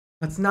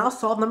Let's now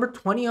solve number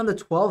 20 on the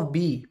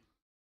 12B.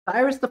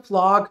 Cyrus the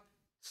Flog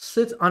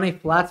sits on a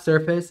flat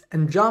surface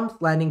and jumps,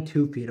 landing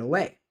 2 feet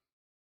away.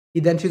 He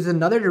then chooses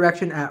another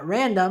direction at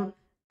random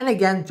and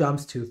again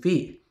jumps 2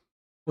 feet.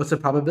 What's the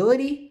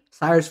probability?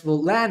 Cyrus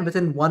will land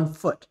within 1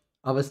 foot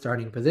of a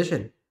starting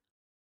position.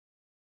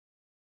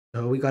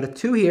 So we got a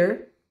 2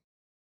 here.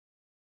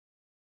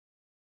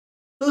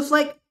 So it's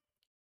like,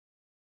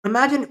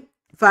 imagine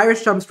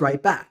Cyrus jumps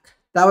right back.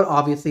 That would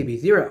obviously be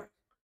 0.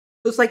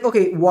 So it's like,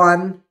 okay,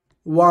 1,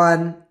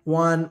 1,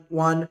 1,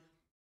 1.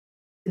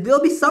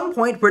 There'll be some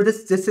point where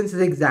this distance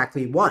is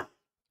exactly 1.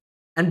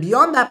 And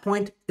beyond that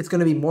point, it's going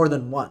to be more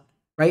than 1,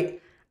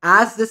 right?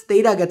 As this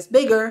theta gets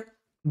bigger,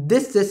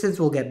 this distance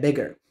will get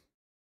bigger.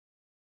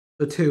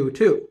 So 2,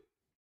 2.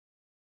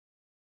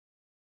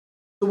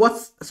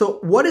 So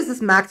what is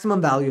this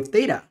maximum value of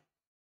theta?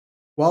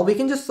 Well, we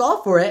can just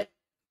solve for it.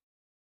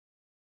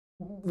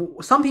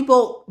 Some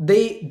people,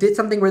 they did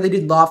something where they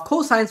did law of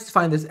cosines to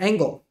find this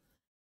angle.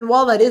 And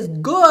while that is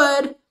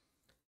good,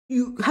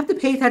 you have to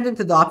pay attention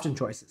to the option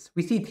choices.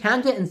 We see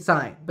tangent and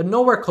sine, but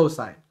nowhere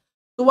cosine.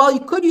 So while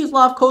you could use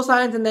law of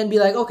cosines and then be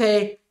like,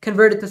 okay,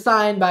 convert it to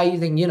sine by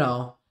using,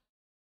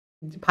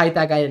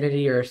 Pythag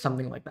identity or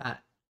something like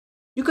that.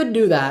 You could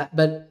do that,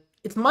 but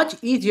it's much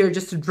easier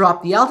just to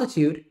drop the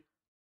altitude.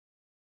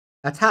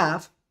 That's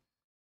half.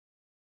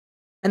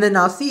 And then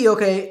now see,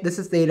 okay, this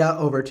is theta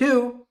over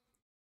 2.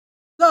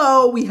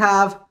 So we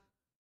have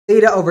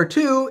theta over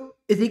 2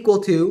 is equal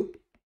to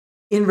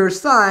inverse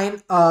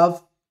sine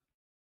of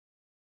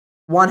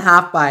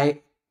 1/2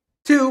 by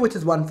 2, which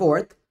is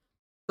 1/4.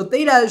 So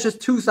theta is just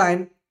 2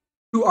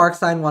 arc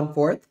sine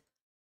 1/4.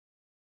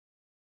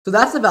 So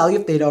that's the value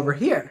of theta over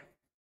here.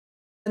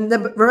 And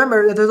then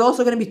remember that there's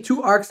also going to be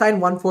 2 arc sine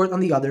 1/4 on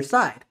the other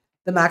side.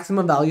 The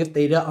maximum value of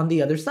theta on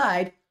the other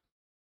side,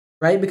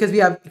 right? Because we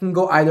can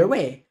go either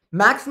way.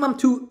 Maximum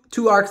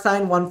 2 arc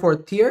sine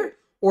 1/4 here,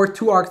 or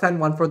 2 arc sine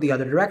 1/4 the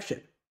other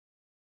direction.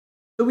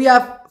 So we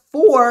have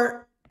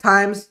 4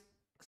 times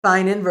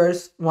sine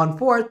inverse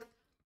 1/4,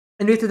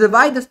 and we have to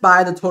divide this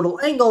by the total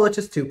angle, which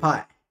is 2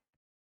 pi.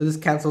 So this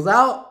cancels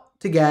out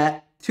to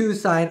get 2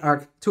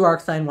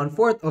 arc sine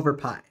 1/4 over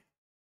pi.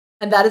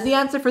 And that is the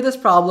answer for this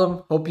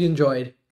problem. Hope you enjoyed.